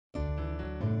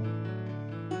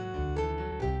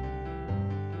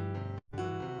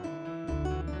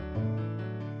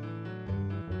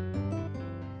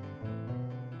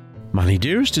Money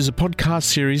Dearest is a podcast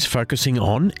series focusing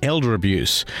on elder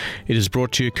abuse. It is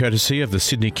brought to you courtesy of the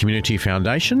Sydney Community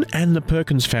Foundation and the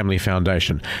Perkins Family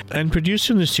Foundation, and produced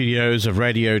in the studios of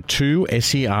Radio 2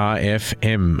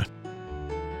 SER-FM.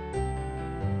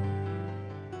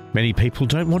 Many people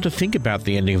don't want to think about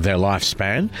the ending of their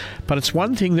lifespan, but it's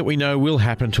one thing that we know will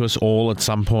happen to us all at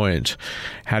some point.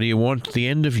 How do you want the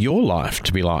end of your life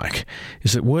to be like?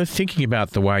 Is it worth thinking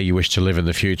about the way you wish to live in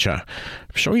the future?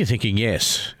 I'm sure you're thinking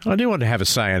yes. I do want to have a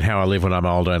say in how I live when I'm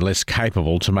older and less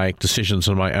capable to make decisions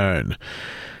on my own.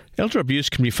 Elder abuse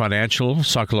can be financial,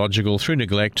 psychological, through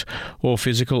neglect, or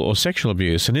physical or sexual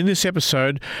abuse. And in this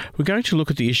episode, we're going to look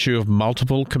at the issue of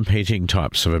multiple competing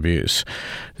types of abuse.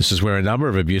 This is where a number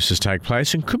of abuses take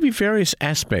place and could be various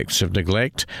aspects of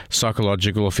neglect,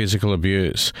 psychological or physical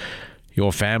abuse.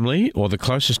 Your family or the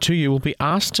closest to you will be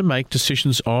asked to make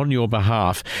decisions on your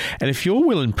behalf. And if your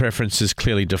will and preference is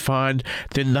clearly defined,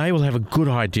 then they will have a good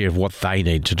idea of what they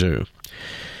need to do.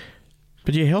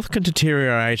 But your health can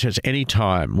deteriorate at any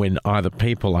time when either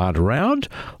people aren't around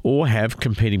or have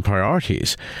competing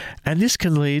priorities, and this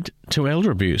can lead to elder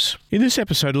abuse. In this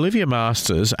episode, Olivia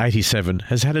Masters, 87,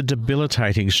 has had a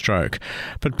debilitating stroke,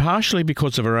 but partially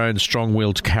because of her own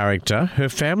strong-willed character, her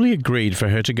family agreed for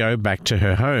her to go back to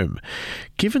her home,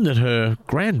 given that her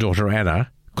granddaughter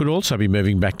Anna could also be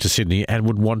moving back to Sydney and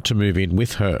would want to move in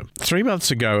with her. 3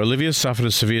 months ago, Olivia suffered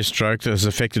a severe stroke that has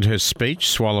affected her speech,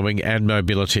 swallowing and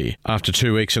mobility. After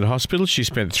 2 weeks in hospital, she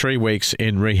spent 3 weeks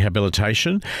in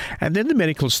rehabilitation, and then the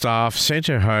medical staff sent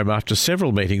her home after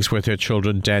several meetings with her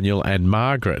children Daniel and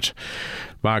Margaret.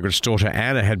 Margaret's daughter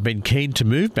Anna had been keen to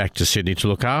move back to Sydney to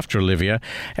look after Olivia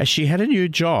as she had a new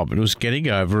job and was getting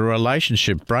over a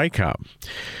relationship breakup.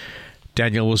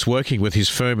 Daniel was working with his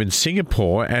firm in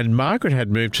Singapore, and Margaret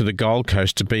had moved to the Gold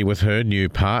Coast to be with her new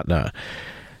partner.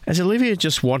 As Olivia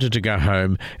just wanted to go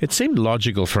home, it seemed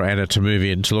logical for Anna to move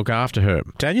in to look after her.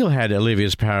 Daniel had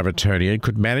Olivia's power of attorney and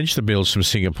could manage the bills from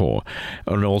Singapore,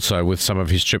 and also with some of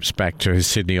his trips back to his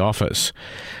Sydney office.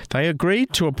 They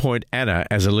agreed to appoint Anna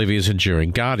as Olivia's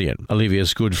enduring guardian.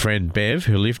 Olivia's good friend Bev,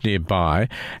 who lived nearby,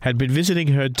 had been visiting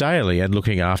her daily and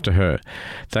looking after her.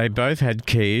 They both had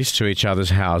keys to each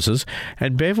other's houses,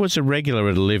 and Bev was a regular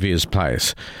at Olivia's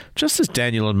place, just as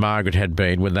Daniel and Margaret had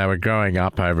been when they were growing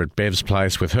up over at Bev's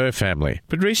place with her family.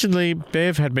 But recently,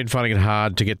 Bev had been finding it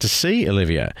hard to get to see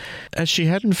Olivia, as she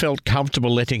hadn't felt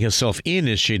comfortable letting herself in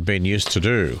as she'd been used to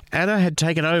do. Anna had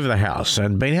taken over the house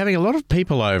and been having a lot of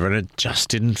people over, and it just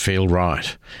didn't feel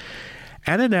right.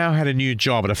 Anna now had a new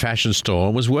job at a fashion store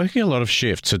and was working a lot of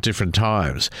shifts at different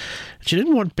times. She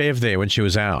didn't want Bev there when she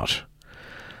was out.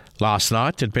 Last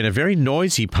night, there'd been a very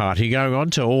noisy party going on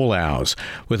to all hours,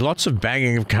 with lots of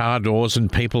banging of car doors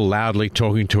and people loudly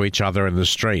talking to each other in the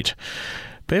street.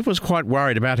 Bev was quite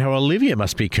worried about how Olivia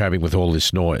must be coping with all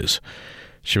this noise.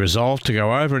 She resolved to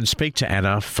go over and speak to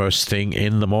Anna first thing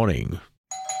in the morning.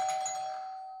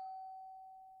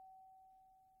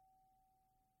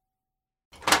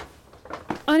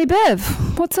 Auntie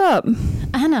Bev, what's up?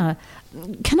 Anna,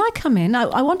 can I come in?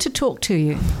 I want to talk to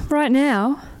you. Right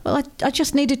now? Well, I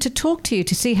just needed to talk to you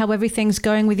to see how everything's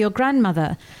going with your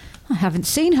grandmother. I haven't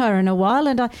seen her in a while,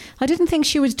 and I didn't think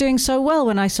she was doing so well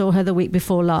when I saw her the week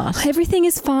before last. Everything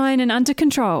is fine and under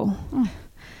control.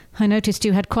 I noticed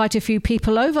you had quite a few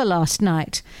people over last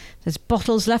night. There's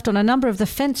bottles left on a number of the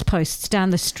fence posts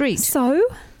down the street. So?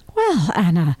 Well,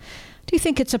 Anna, do you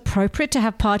think it's appropriate to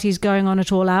have parties going on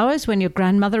at all hours when your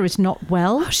grandmother is not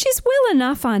well? Oh, she's well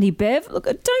enough, Auntie Bev. Look,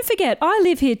 don't forget, I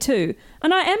live here too,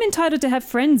 and I am entitled to have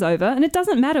friends over, and it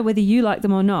doesn't matter whether you like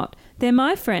them or not. They're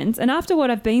my friends, and after what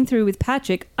I've been through with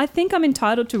Patrick, I think I'm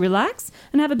entitled to relax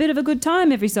and have a bit of a good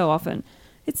time every so often.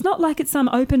 It's not like it's some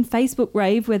open Facebook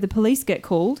rave where the police get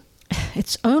called.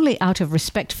 It's only out of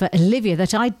respect for Olivia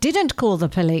that I didn't call the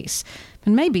police,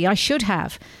 and maybe I should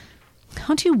have.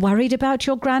 Aren't you worried about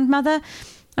your grandmother?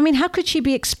 I mean, how could she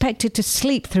be expected to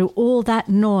sleep through all that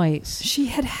noise? She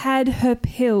had her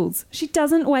pills. She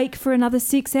doesn't wake for another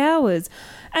 6 hours.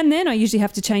 And then I usually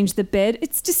have to change the bed.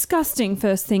 It's disgusting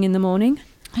first thing in the morning.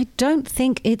 I don't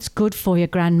think it's good for your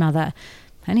grandmother.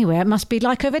 Anyway, it must be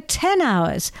like over 10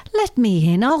 hours. Let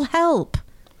me in, I'll help.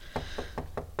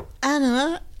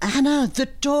 Anna, the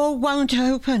door won't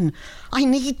open. I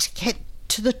need to get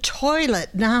to the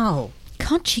toilet now.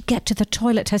 Can't she get to the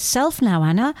toilet herself now,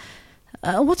 Anna?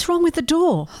 What's wrong with the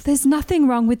door? There's nothing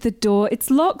wrong with the door. It's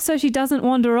locked so she doesn't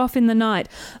wander off in the night.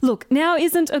 Look, now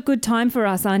isn't a good time for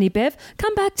us, Auntie Bev.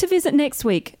 Come back to visit next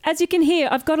week. As you can hear,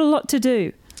 I've got a lot to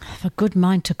do. I've a good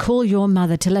mind to call your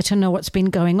mother to let her know what's been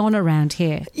going on around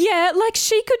here. Yeah, like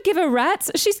she could give a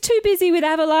rat's. She's too busy with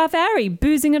Avalaf Harry,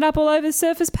 boozing it up all over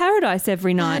Surface Paradise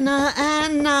every night. Anna.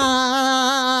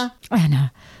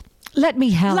 Anna, let me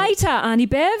help. Later, Auntie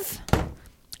Bev.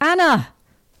 Anna!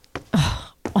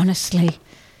 Oh, honestly,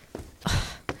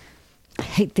 I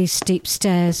hate these steep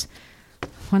stairs.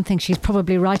 One thing she's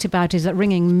probably right about is that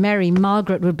ringing Mary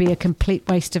Margaret would be a complete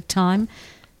waste of time.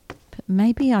 But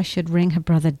maybe I should ring her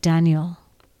brother Daniel.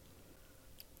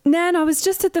 Nan, I was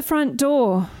just at the front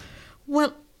door.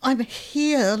 Well, I'm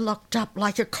here locked up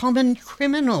like a common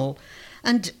criminal.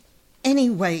 And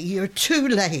anyway, you're too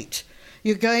late.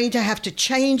 You're going to have to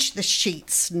change the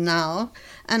sheets now,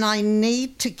 and I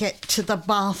need to get to the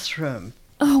bathroom.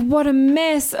 Oh, what a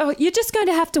mess. Oh, you're just going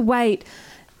to have to wait.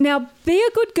 Now, be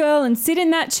a good girl and sit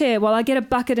in that chair while I get a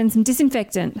bucket and some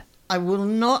disinfectant. I will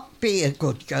not be a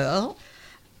good girl.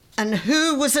 And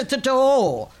who was at the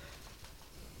door?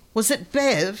 Was it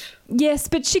Bev? Yes,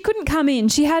 but she couldn't come in.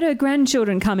 She had her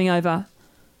grandchildren coming over.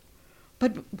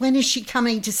 But when is she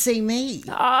coming to see me?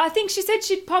 I think she said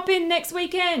she'd pop in next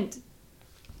weekend.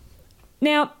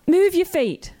 Now, move your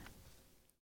feet.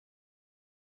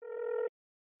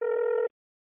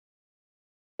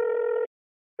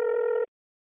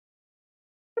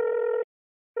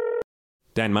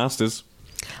 Dan Masters.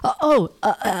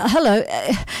 Hello.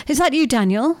 Is that you,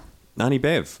 Daniel? Auntie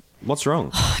Bev, what's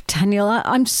wrong? Oh, Daniel,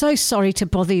 I'm so sorry to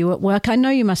bother you at work. I know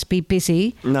you must be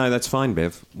busy. No, that's fine,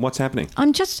 Bev. What's happening?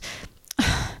 I'm just...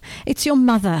 It's your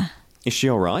mother. Is she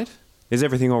all right? Is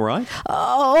everything all right?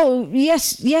 Oh,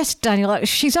 yes, Daniel.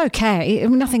 She's okay.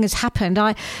 Nothing has happened.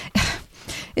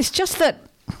 It's just that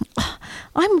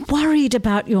I'm worried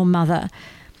about your mother.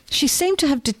 She seemed to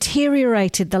have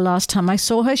deteriorated the last time I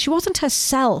saw her. She wasn't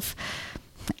herself.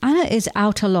 Anna is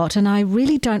out a lot, and I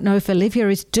really don't know if Olivia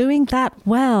is doing that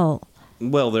well.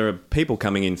 Well, there are people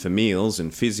coming in for meals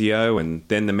and physio and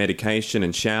then the medication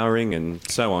and showering and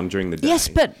so on during the day. Yes,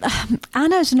 but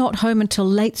Anna's not home until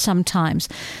late sometimes.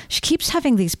 She keeps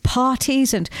having these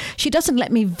parties and she doesn't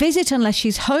let me visit unless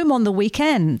she's home on the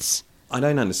weekends. I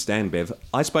don't understand, Bev.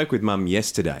 I spoke with Mum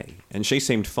yesterday and she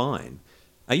seemed fine.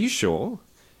 Are you sure?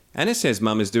 Anna says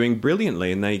Mum is doing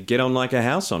brilliantly and they get on like a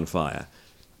house on fire.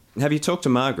 Have you talked to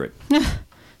Margaret?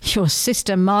 Your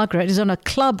sister Margaret is on a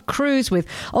club cruise with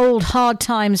old Hard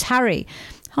Times Harry.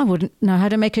 I wouldn't know how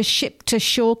to make a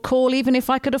ship-to-shore call even if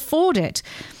I could afford it.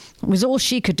 It was all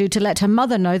she could do to let her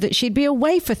mother know that she'd be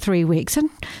away for 3 weeks,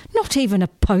 and not even a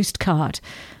postcard.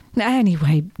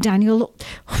 Anyway, Daniel,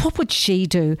 what would she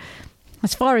do?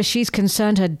 As far as she's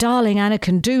concerned, her darling Anna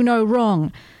can do no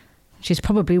wrong. She's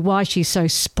probably why she's so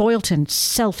spoilt and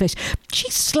selfish. She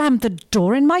slammed the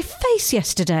door in my face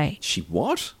yesterday. She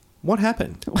what? What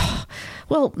happened?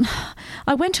 Well,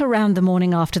 I went around the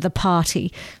morning after the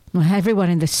party.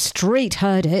 Everyone in the street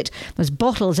heard it. There's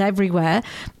bottles everywhere.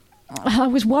 I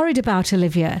was worried about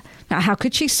Olivia. How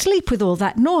could she sleep with all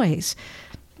that noise?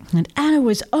 And Anna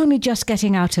was only just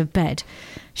getting out of bed.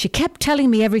 She kept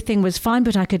telling me everything was fine,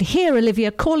 but I could hear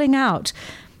Olivia calling out.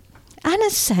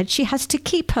 Anna said she has to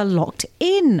keep her locked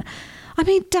in. I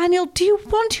mean, Daniel, do you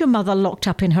want your mother locked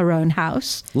up in her own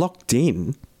house? Locked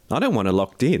in? I don't want her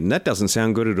locked in. That doesn't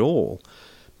sound good at all.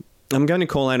 I'm going to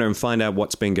call Anna and find out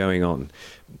what's been going on.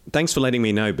 Thanks for letting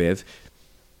me know, Bev.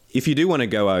 If you do want to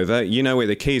go over, you know where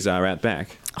the keys are out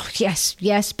back. Oh,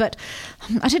 yes, but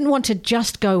I didn't want to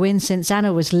just go in since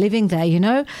Anna was living there, you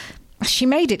know. She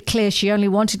made it clear she only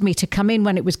wanted me to come in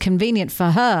when it was convenient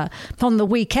for her, on the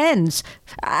weekends,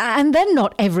 and then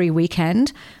not every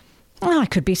weekend. I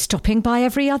could be stopping by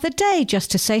every other day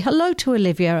just to say hello to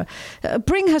Olivia,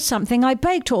 bring her something I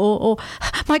baked, or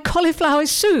my cauliflower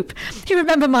soup. You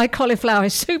remember my cauliflower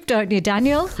soup, don't you,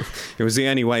 Daniel? It was the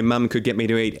only way Mum could get me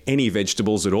to eat any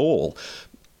vegetables at all.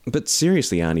 But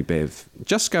seriously, Auntie Bev,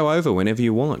 just go over whenever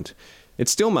you want.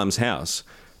 It's still Mum's house,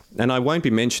 and I won't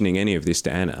be mentioning any of this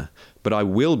to Anna, but I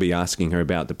will be asking her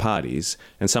about the parties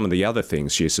and some of the other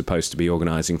things she's supposed to be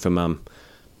organising for Mum.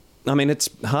 I mean, it's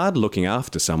hard looking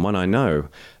after someone, I know,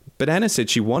 but Anna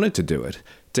said she wanted to do it,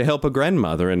 to help her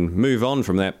grandmother and move on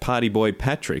from that party boy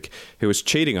Patrick, who was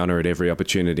cheating on her at every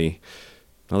opportunity.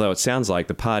 Although it sounds like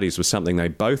the parties were something they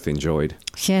both enjoyed.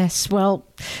 Yes, well,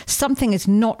 something is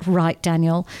not right,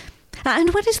 Daniel.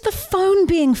 And when is the phone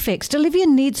being fixed? Olivia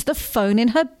needs the phone in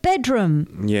her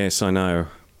bedroom. Yes, I know.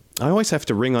 I always have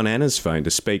to ring on Anna's phone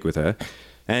to speak with her,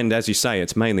 and as you say,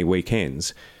 it's mainly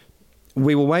weekends.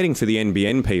 We were waiting for the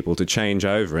NBN people to change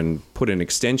over and put an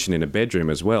extension in a bedroom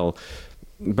as well,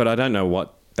 but I don't know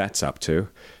what that's up to.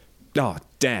 Oh,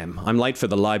 damn, I'm late for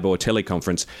the LIBOR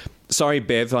teleconference. Sorry,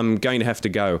 Bev, I'm going to have to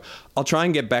go. I'll try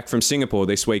and get back from Singapore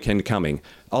this weekend coming.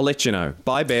 I'll let you know.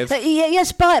 Bye, Bev.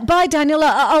 Yes, bye, Daniel.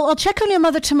 I'll check on your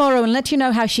mother tomorrow and let you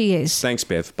know how she is. Thanks,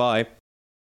 Bev. Bye.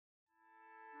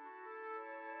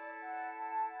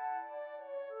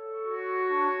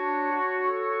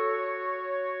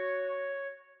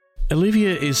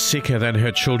 Olivia is sicker than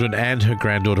her children and her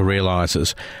granddaughter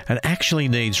realises and actually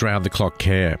needs round-the-clock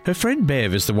care. Her friend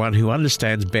Bev is the one who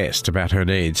understands best about her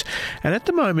needs, and at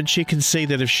the moment she can see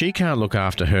that if she can't look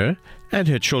after her and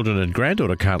her children and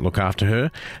granddaughter can't look after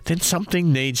her, then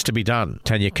something needs to be done.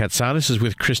 Tanya Katsanis is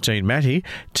with Christine Matty,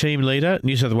 team leader,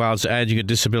 New South Wales Ageing and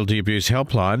Disability Abuse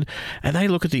Helpline, and they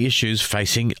look at the issues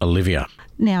facing Olivia.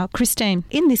 Now, Christine,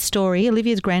 in this story,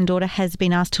 Olivia's granddaughter has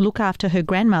been asked to look after her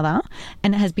grandmother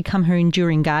and has become her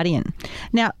enduring guardian.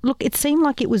 Now, look, it seemed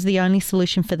like it was the only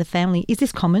solution for the family. Is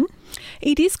this common?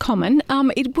 It is common.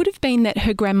 It would have been that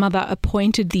her grandmother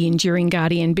appointed the enduring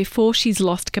guardian before she's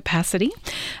lost capacity.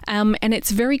 And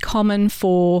it's very common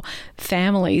for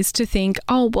families to think,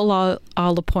 oh, well,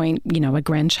 I'll appoint, a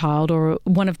grandchild or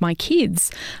one of my kids,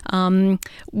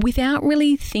 without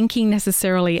really thinking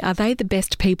necessarily, are they the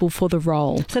best people for the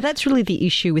role? So that's really the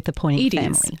issue with appointing family.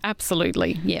 It is,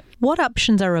 absolutely, yeah. What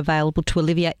options are available to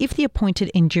Olivia if the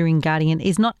appointed enduring guardian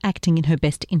is not acting in her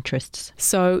best interests?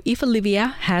 So if Olivia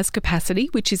has capacity,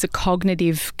 which is a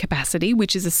cognitive capacity,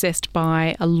 which is assessed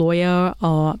by a lawyer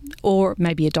or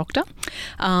maybe a doctor,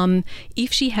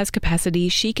 if she has capacity,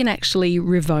 she can actually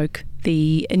revoke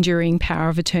the enduring power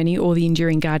of attorney or the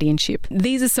enduring guardianship.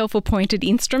 These are self-appointed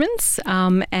instruments,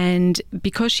 and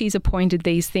because she's appointed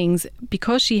these things,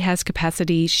 because she has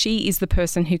capacity, she is the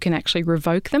person who can actually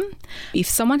revoke them. If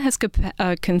someone has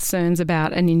concerns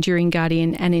about an enduring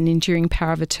guardian and an enduring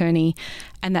power of attorney,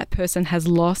 and that person has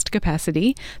lost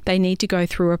capacity, they need to go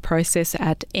through a process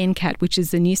at NCAT, which is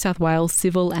the New South Wales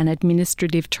Civil and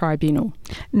Administrative Tribunal.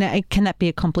 Now, can that be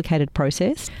a complicated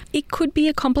process? It could be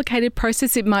a complicated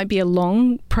process. It might be a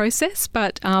long process,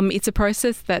 but it's a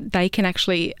process that they can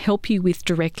actually help you with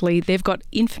directly. They've got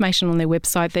information on their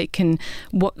website that can,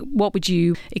 what would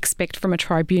you expect from a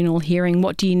tribunal hearing?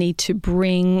 What do you need to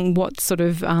bring? What sort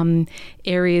of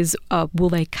areas will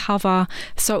they cover?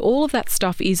 So all of that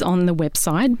stuff is on the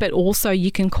website, but also you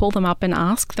can call them up and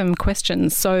ask them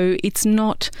questions. So it's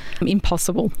not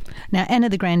impossible. Now, Anna,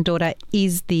 the granddaughter,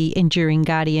 is the enduring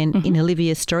guardian in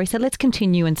Olivia's story. So let's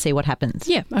continue and see what happens.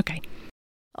 Yeah, okay.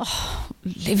 Oh,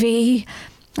 Livy,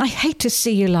 I hate to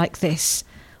see you like this.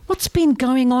 What's been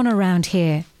going on around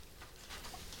here?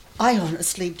 I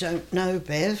honestly don't know,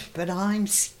 Bev, but I'm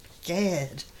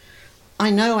scared. I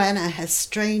know Anna has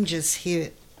strangers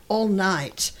here all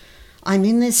night. I'm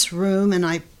in this room and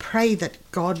I pray that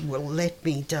God will let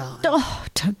me die. Oh,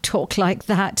 don't talk like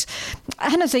that.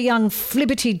 Anna's a young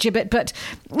flibberty-gibbet, but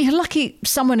you're lucky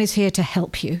someone is here to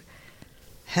help you.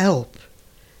 Help?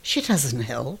 She doesn't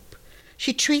help.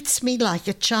 She treats me like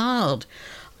a child.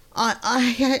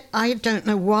 I don't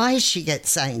know why she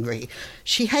gets angry.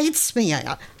 She hates me.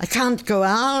 I can't go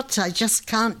out. I just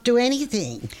can't do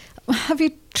anything. Have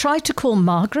you tried to call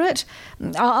Margaret?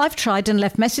 I've tried and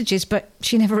left messages, but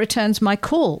she never returns my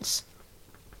calls.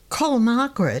 Call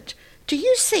Margaret? Do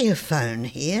you see a phone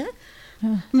here?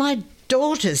 My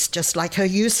daughter's just like her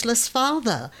useless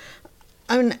father,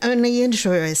 only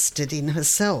interested in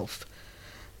herself.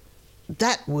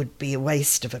 That would be a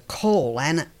waste of a call.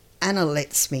 Anna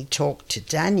lets me talk to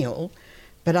Daniel,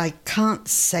 but I can't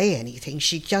say anything.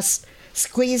 She just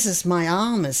squeezes my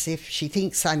arm as if she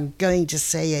thinks I'm going to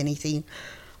say anything.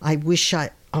 I wish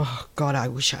I'd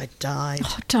died.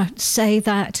 Oh, don't say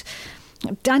that.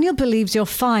 Daniel believes you're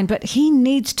fine, but he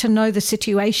needs to know the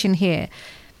situation here.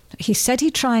 He said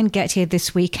he'd try and get here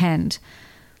this weekend.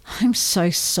 I'm so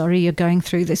sorry you're going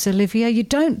through this, Olivia. You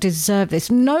don't deserve this.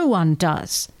 No one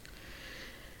does.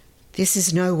 This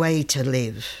is no way to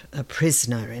live, a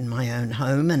prisoner in my own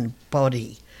home and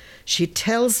body. She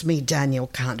tells me Daniel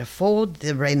can't afford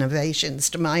the renovations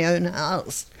to my own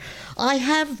house. I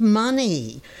have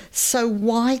money, so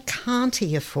why can't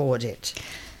he afford it?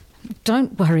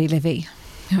 Don't worry, Livy.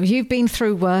 You've been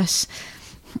through worse.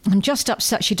 I'm just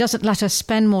upset she doesn't let us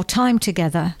spend more time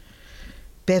together.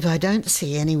 Bev, I don't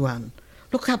see anyone.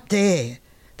 Look up there.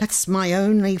 That's my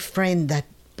only friend, that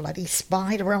bloody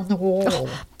spider on the wall.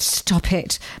 Oh, stop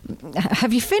it.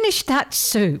 Have you finished that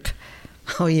soup?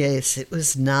 Oh, yes, it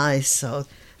was nice. Oh,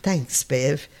 thanks,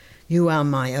 Bev. You are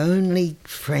my only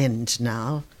friend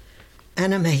now.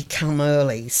 Anna may come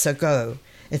early, so go.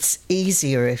 It's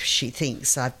easier if she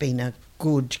thinks I've been a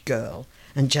good girl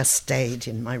and just stayed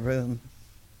in my room.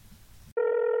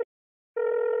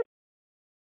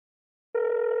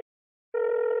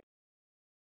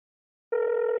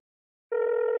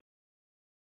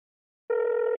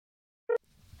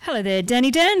 Hello there,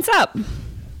 Danny. Dan's up.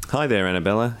 Hi there,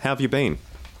 Annabella. How have you been?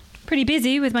 Pretty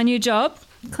busy with my new job,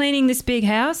 cleaning this big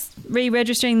house,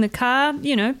 re-registering the car,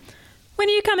 you know. When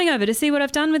are you coming over to see what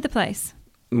I've done with the place?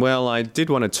 Well, I did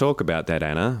want to talk about that,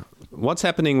 Anna. What's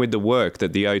happening with the work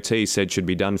that the OT said should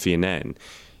be done for your nan?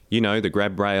 You know, the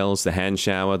grab rails, the hand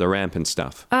shower, the ramp and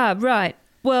stuff. Ah, right.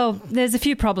 Well, there's a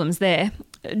few problems there.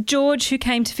 George, who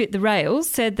came to fit the rails,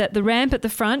 said that the ramp at the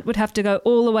front would have to go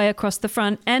all the way across the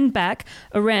front and back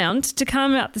around to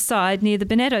come out the side near the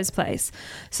Bonetto's place.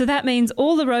 So that means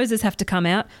all the roses have to come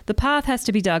out, the path has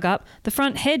to be dug up, the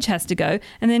front hedge has to go,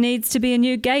 and there needs to be a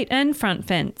new gate and front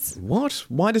fence. What?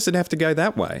 Why does it have to go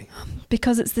that way?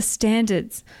 Because it's the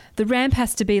standards. The ramp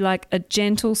has to be like a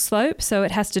gentle slope, so it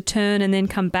has to turn and then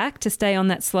come back to stay on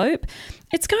that slope.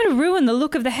 It's going to ruin the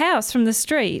look of the house from the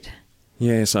street.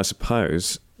 Yes, I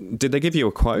suppose. Did they give you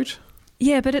a quote?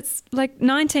 Yeah, but it's like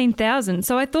 19,000,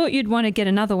 so I thought you'd want to get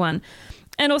another one.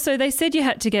 And also they said you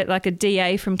had to get like a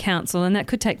DA from council and that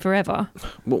could take forever.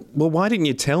 Well, why didn't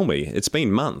you tell me? It's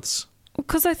been months.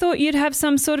 Because I thought you'd have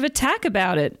some sort of attack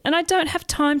about it. And I don't have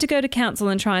time to go to council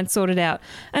and try and sort it out.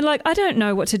 And I don't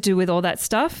know what to do with all that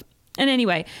stuff. And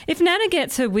anyway, if Nana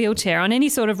gets her wheelchair on any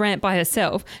sort of ramp by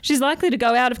herself, she's likely to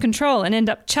go out of control and end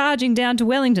up charging down to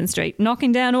Wellington Street,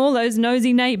 knocking down all those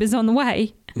nosy neighbours on the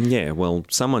way. Yeah, well,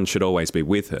 someone should always be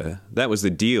with her. That was the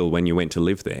deal when you went to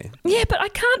live there. Yeah, but I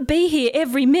can't be here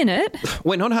every minute.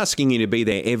 We're not asking you to be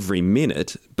there every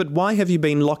minute, but why have you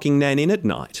been locking Nan in at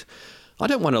night? I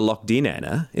don't want her locked in,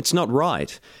 Anna. It's not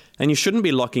right. And you shouldn't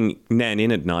be locking Nan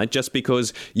in at night just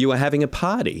because you are having a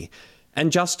party. And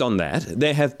just on that,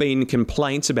 there have been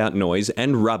complaints about noise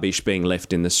and rubbish being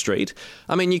left in the street.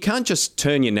 I mean, you can't just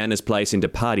turn your Nana's place into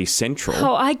party central.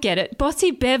 Oh, I get it.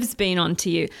 Bossy Bev's been on to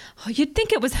you. Oh, you'd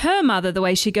think it was her mother the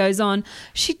way she goes on.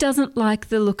 She doesn't like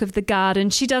the look of the garden.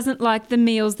 She doesn't like the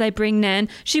meals they bring Nan.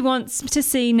 She wants to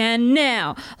see Nan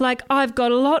now. Like, I've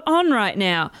got a lot on right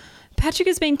now. Patrick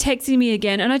has been texting me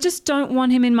again and I just don't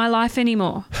want him in my life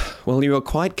anymore. Well, you are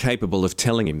quite capable of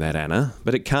telling him that, Anna,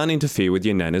 but it can't interfere with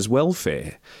your Nana's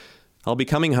welfare. I'll be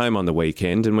coming home on the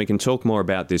weekend and we can talk more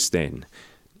about this then.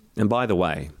 And by the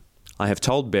way, I have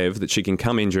told Bev that she can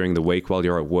come in during the week while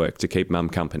you're at work to keep Mum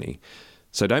company.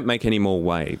 So don't make any more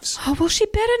waves. Oh, well, she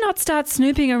better not start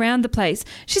snooping around the place.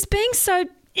 She's being so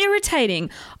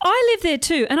irritating. I live there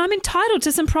too and I'm entitled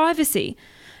to some privacy.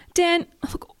 Dan,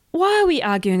 look, why are we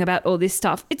arguing about all this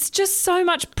stuff? It's just so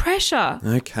much pressure.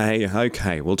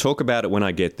 Okay. We'll talk about it when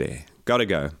I get there. Gotta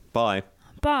go. Bye.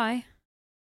 Bye.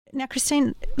 Now,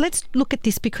 Christine, let's look at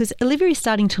this because Olivia is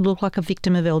starting to look like a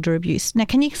victim of elder abuse. Now,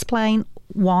 can you explain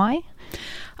why?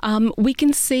 We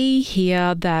can see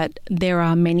here that there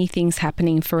are many things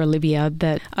happening for Olivia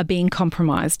that are being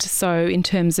compromised. So in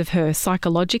terms of her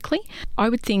psychologically, I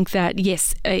would think that,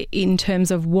 yes, in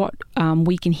terms of what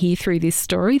we can hear through this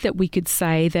story, that we could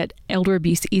say that elder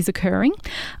abuse is occurring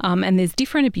and there's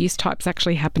different abuse types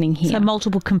actually happening here. So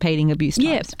multiple competing abuse types.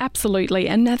 Yes, absolutely.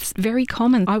 And that's very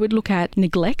common. I would look at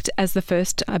neglect as the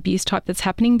first abuse type that's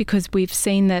happening because we've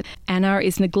seen that Anna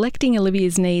is neglecting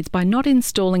Olivia's needs by not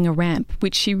installing a ramp,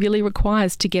 which she really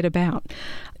requires to get about.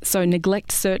 So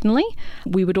neglect, certainly.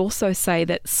 We would also say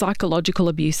that psychological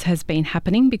abuse has been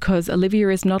happening because Olivia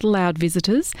is not allowed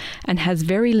visitors and has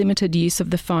very limited use of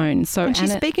the phone. So and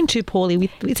she's speaking too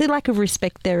poorly. It's a lack of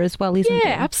respect there as well, isn't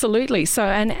there? Yeah, absolutely. So,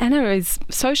 and Anna is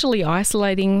socially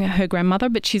isolating her grandmother,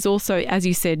 but she's also, as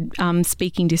you said,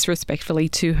 speaking disrespectfully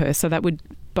to her. So that would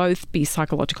both be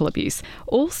psychological abuse.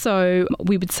 Also,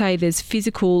 we would say there's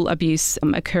physical abuse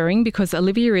occurring because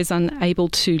Olivia is unable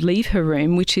to leave her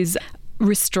room, which is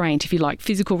restraint, if you like,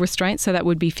 physical restraint. So that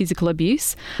would be physical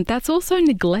abuse. That's also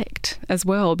neglect as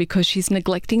well because she's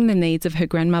neglecting the needs of her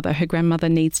grandmother. Her grandmother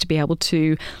needs to be able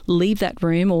to leave that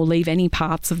room or leave any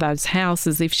parts of those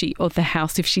houses if she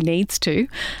needs to.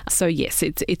 So yes,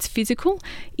 it's physical,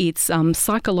 it's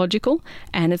psychological,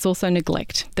 and it's also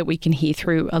neglect that we can hear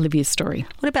through Olivia's story.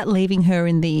 What about leaving her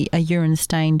in the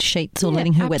urine-stained sheets or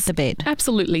letting her wet the bed?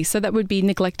 Absolutely. So that would be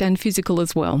neglect and physical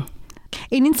as well.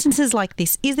 In instances like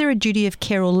this, is there a duty of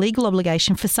care or legal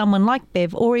obligation for someone like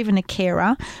Bev or even a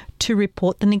carer to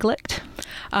report the neglect?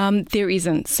 There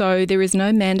isn't. So there is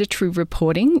no mandatory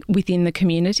reporting within the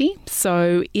community.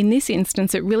 So in this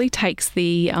instance, it really takes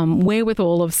the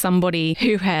wherewithal of somebody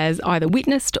who has either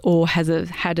witnessed or has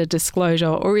had a disclosure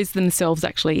or is themselves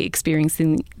actually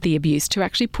experiencing the abuse to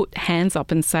actually put hands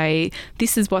up and say,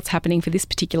 this is what's happening for this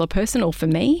particular person or for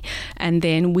me. And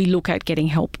then we look at getting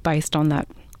help based on that.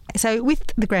 So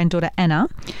with the granddaughter Anna,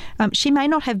 she may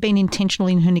not have been intentional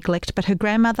in her neglect, but her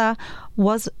grandmother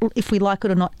was, if we like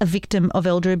it or not, a victim of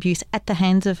elder abuse at the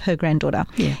hands of her granddaughter.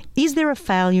 Yeah. Is there a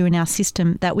failure in our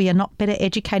system that we are not better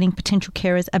educating potential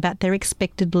carers about their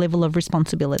expected level of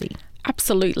responsibility?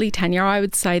 Absolutely, Tanya. I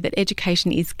would say that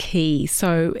education is key.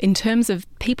 So in terms of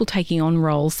people taking on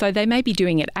roles, so they may be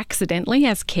doing it accidentally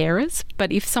as carers,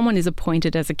 but if someone is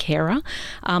appointed as a carer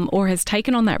or has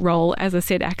taken on that role, as I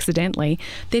said, accidentally,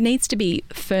 there needs to be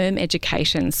firm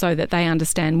education so that they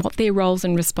understand what their roles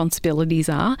and responsibilities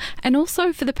are, and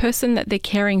also for the person that they're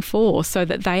caring for so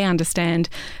that they understand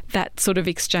that sort of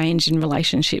exchange in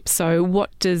relationships. So what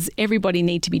does everybody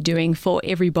need to be doing for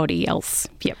everybody else?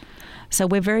 Yep. So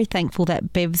we're very thankful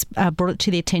that Bev's brought it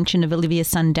to the attention of Olivia's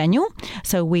son, Daniel.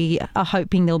 So we are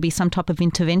hoping there'll be some type of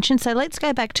intervention. So let's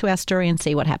go back to our story and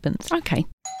see what happens. Okay.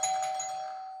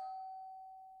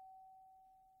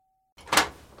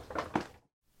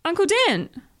 Uncle Dan,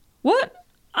 what?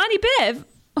 Auntie Bev,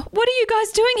 what are you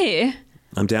guys doing here?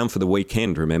 I'm down for the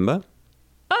weekend, remember?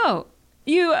 Oh,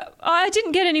 I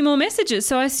didn't get any more messages,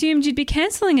 so I assumed you'd be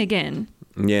cancelling again.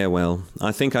 Yeah, well,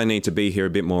 I think I need to be here a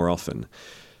bit more often.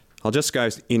 I'll just go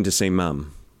in to see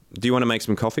Mum. Do you want to make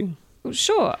some coffee?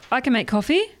 Sure, I can make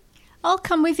coffee. I'll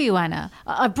come with you, Anna.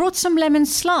 I brought some lemon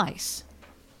slice.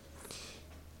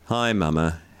 Hi,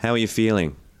 Mama. How are you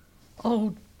feeling?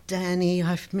 Oh, Danny,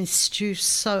 I've missed you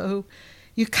so.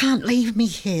 You can't leave me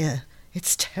here.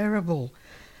 It's terrible.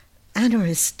 Anna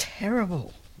is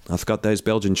terrible. I've got those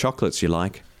Belgian chocolates you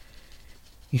like.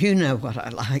 You know what I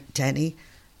like, Danny.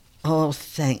 Oh,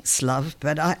 thanks, love,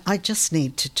 but I just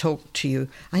need to talk to you.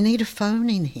 I need a phone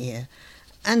in here.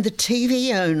 And the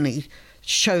TV only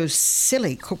shows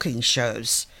silly cooking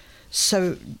shows.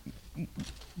 So,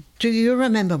 do you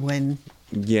remember when...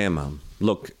 Yeah, Mum.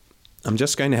 Look, I'm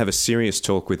just going to have a serious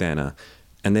talk with Anna,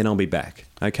 and then I'll be back,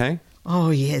 okay?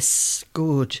 Oh, yes,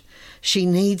 good. She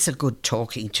needs a good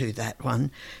talking to, that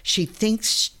one. She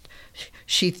thinks...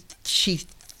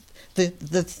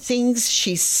 The things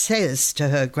she says to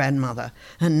her grandmother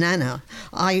and Nana,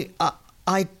 I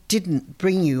didn't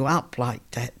bring you up like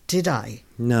that, did I?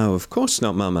 No, of course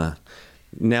not, Mama.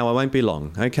 Now I won't be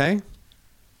long, okay?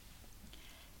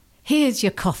 Here's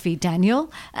your coffee, Daniel,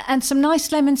 and some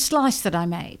nice lemon slice that I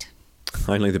made.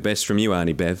 Only the best from you,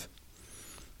 Auntie Bev.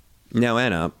 Now,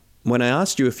 Anna, when I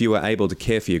asked you if you were able to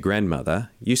care for your grandmother,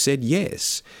 you said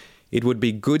yes. It would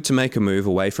be good to make a move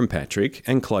away from Patrick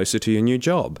and closer to your new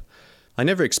job. I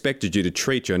never expected you to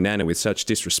treat your Nana with such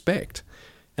disrespect.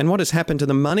 And what has happened to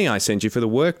the money I sent you for the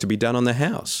work to be done on the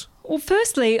house? Well,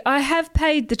 firstly, I have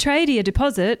paid the tradie a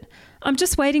deposit. I'm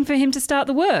just waiting for him to start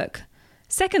the work.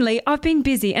 Secondly, I've been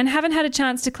busy and haven't had a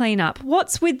chance to clean up.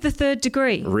 What's with the third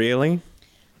degree? Really?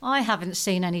 I haven't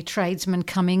seen any tradesmen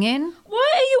coming in.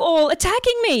 Why are you all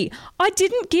attacking me? I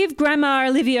didn't give Grandma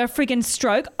Olivia a friggin'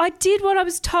 stroke. I did what I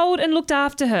was told and looked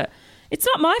after her. It's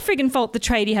not my friggin' fault the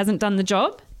tradie hasn't done the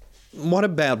job. What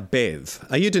about Bev?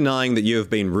 Are you denying that you have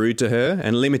been rude to her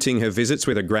and limiting her visits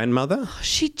with her grandmother?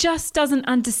 She just doesn't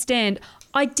understand.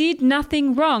 I did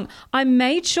nothing wrong. I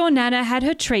made sure Nana had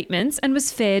her treatments and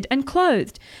was fed and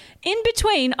clothed. In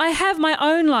between, I have my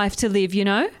own life to live, you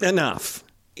know? Enough.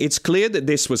 It's clear that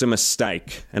this was a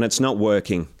mistake and it's not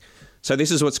working. So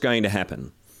this is what's going to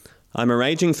happen. I'm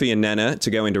arranging for your Nana to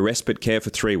go into respite care for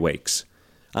 3 weeks.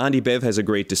 Auntie Bev has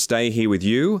agreed to stay here with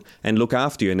you and look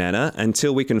after your Nana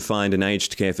until we can find an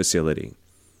aged care facility.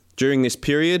 During this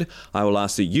period, I will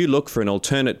ask that you look for an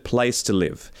alternate place to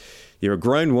live. You're a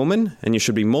grown woman and you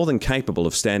should be more than capable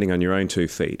of standing on your own 2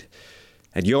 feet.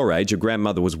 At your age, your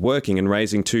grandmother was working and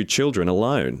raising 2 children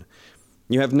alone.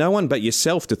 You have no one but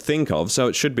yourself to think of, so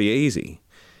it should be easy.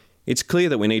 It's clear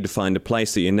that we need to find a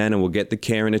place that your Nana will get the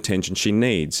care and attention she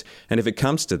needs, and if it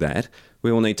comes to that,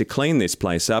 we will need to clean this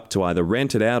place up to either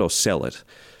rent it out or sell it.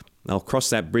 I'll cross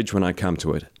that bridge when I come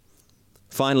to it.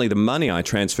 Finally, the money I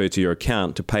transferred to your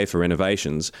account to pay for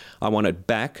renovations, I want it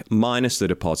back minus the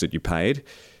deposit you paid,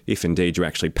 if indeed you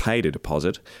actually paid a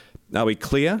deposit. Are we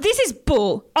clear? This is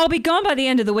bull. I'll be gone by the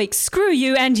end of the week. Screw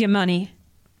you and your money.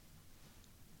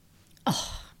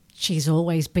 She's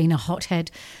always been a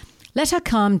hothead. Let her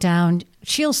calm down.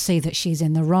 She'll see that she's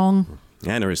in the wrong.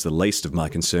 Anna is the least of my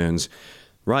concerns.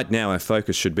 Right now, our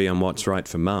focus should be on what's right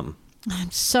for Mum. I'm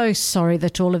so sorry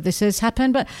that all of this has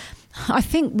happened, but I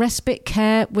think respite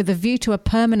care with a view to a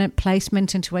permanent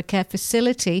placement into a care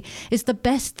facility is the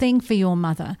best thing for your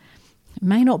mother. It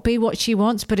may not be what she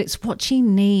wants, but it's what she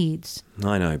needs.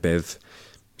 I know, Bev.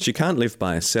 She can't live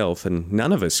by herself, and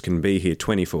none of us can be here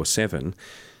 24/7.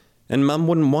 And Mum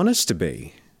wouldn't want us to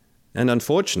be. And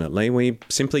unfortunately, we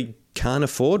simply can't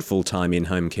afford full-time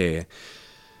in-home care.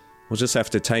 We'll just have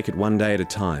to take it one day at a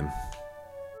time.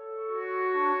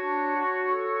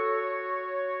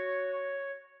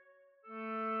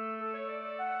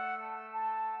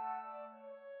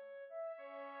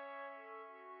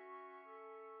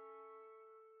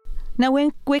 Now,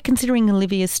 when we're considering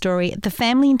Olivia's story, the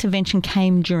family intervention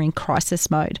came during crisis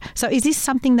mode. So is this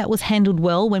something that was handled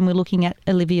well when we're looking at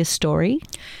Olivia's story?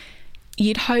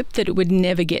 You'd hope that it would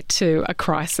never get to a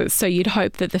crisis. So you'd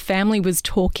hope that the family was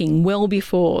talking well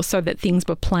before so that things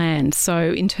were planned.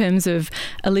 So in terms of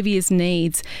Olivia's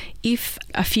needs, if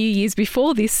a few years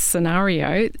before this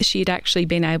scenario, she had actually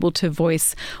been able to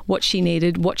voice what she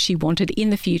needed, what she wanted in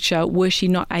the future, were she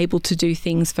not able to do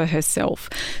things for herself.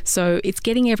 So it's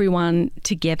getting everyone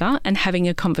together and having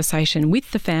a conversation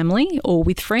with the family or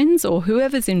with friends or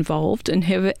whoever's involved and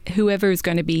whoever is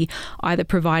going to be either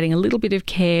providing a little bit of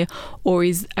care or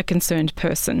is a concerned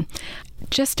person.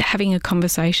 Just having a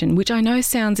conversation, which I know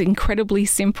sounds incredibly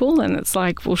simple and it's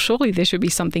like, well, surely there should be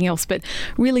something else, but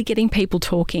really getting people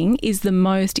talking is the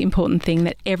most important thing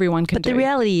that everyone can do. But the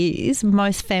reality is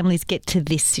most families get to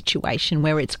this situation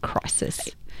where it's crisis.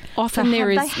 Often so have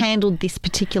they handled this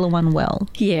particular one well?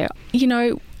 Yeah. You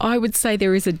know, I would say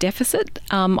there is a deficit.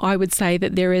 I would say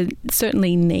that there are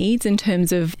certainly needs in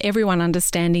terms of everyone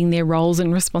understanding their roles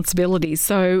and responsibilities.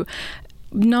 So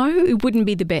no, it wouldn't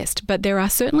be the best, but there are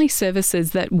certainly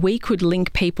services that we could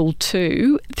link people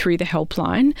to through the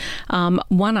helpline.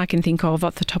 One I can think of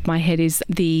off the top of my head is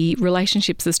the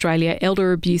Relationships Australia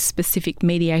Elder Abuse Specific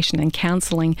Mediation and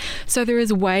Counselling. So there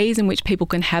is ways in which people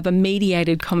can have a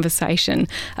mediated conversation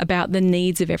about the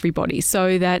needs of everybody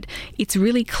so that it's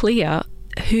really clear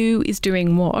who is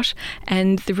doing what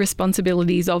and the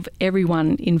responsibilities of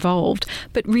everyone involved,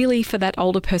 but really for that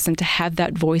older person to have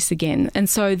that voice again. And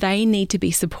so they need to be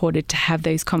supported to have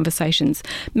those conversations.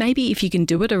 Maybe if you can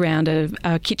do it around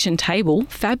a kitchen table,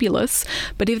 fabulous.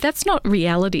 But if that's not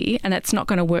reality and it's not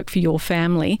going to work for your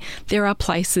family, there are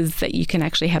places that you can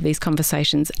actually have these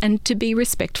conversations and to be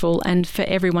respectful and for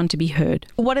everyone to be heard.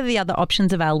 What are the other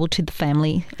options available to the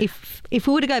family? If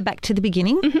we were to go back to the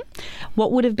beginning,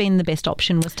 what would have been the best option?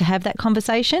 Was to have that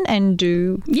conversation and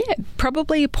do... Yeah,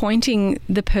 probably appointing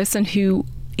the person who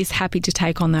is happy to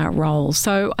take on that role.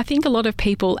 So I think a lot of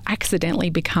people accidentally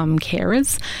become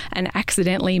carers and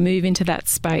accidentally move into that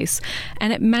space.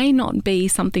 And it may not be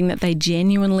something that they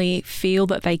genuinely feel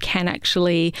that they can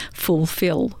actually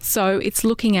fulfill. So it's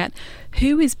looking at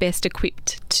who is best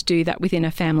equipped to do that within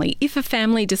a family. If a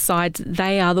family decides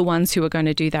they are the ones who are going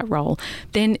to do that role,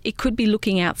 then it could be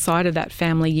looking outside of that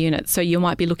family unit. So you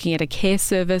might be looking at a care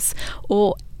service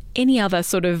or any other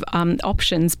sort of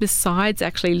options besides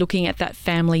actually looking at that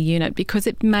family unit, because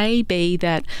it may be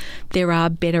that there are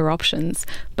better options.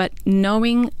 But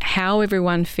knowing how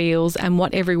everyone feels and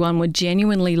what everyone would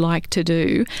genuinely like to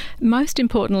do, most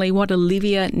importantly, what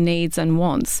Olivia needs and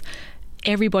wants,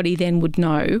 everybody then would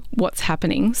know what's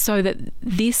happening so that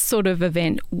this sort of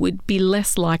event would be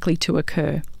less likely to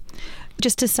occur.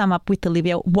 Just to sum up with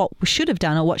Olivia, what we should have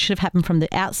done or what should have happened from the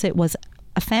outset was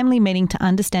a family meeting to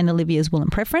understand Olivia's will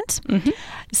and preference,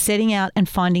 setting out and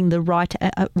finding the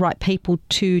right people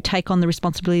to take on the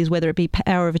responsibilities, whether it be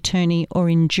power of attorney or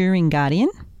enduring guardian.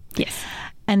 Yes.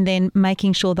 And then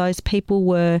making sure those people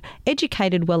were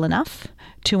educated well enough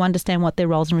to understand what their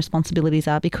roles and responsibilities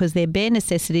are, because their bare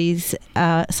necessities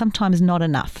are sometimes not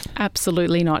enough.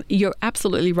 Absolutely not. You're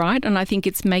absolutely right. And I think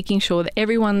it's making sure that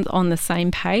everyone's on the same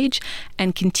page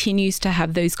and continues to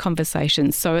have those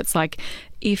conversations. So it's like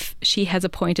if she has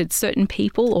appointed certain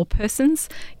people or persons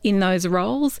in those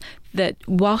roles, that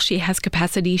while she has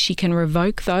capacity, she can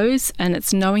revoke those, and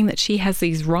it's knowing that she has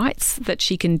these rights, that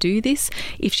she can do this.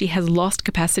 If she has lost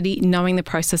capacity, knowing the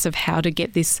process of how to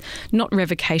get this, not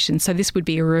revocation, so this would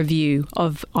be a review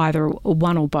of either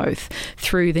one or both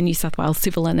through the New South Wales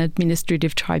Civil and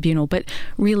Administrative Tribunal. But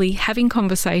really having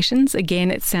conversations, again,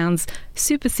 it sounds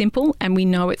super simple and we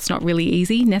know it's not really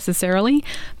easy necessarily,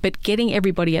 but getting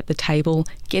everybody at the table,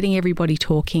 getting everybody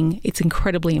talking, it's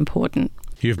incredibly important.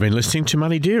 You've been listening to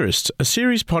Money Dearest, a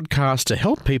series podcast to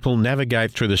help people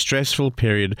navigate through the stressful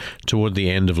period toward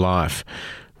the end of life.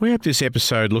 We hope this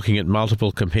episode, looking at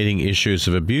multiple competing issues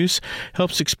of abuse,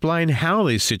 helps explain how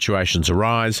these situations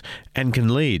arise and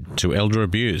can lead to elder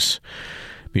abuse.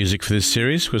 Music for this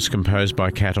series was composed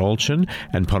by Kat Alchin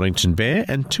and Poddington Bear,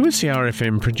 and 2SER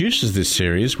FM produces this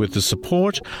series with the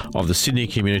support of the Sydney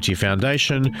Community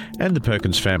Foundation and the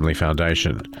Perkins Family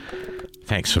Foundation.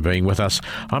 Thanks for being with us.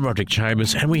 I'm Roderick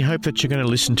Chambers, and we hope that you're going to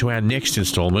listen to our next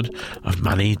instalment of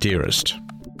Money Dearest.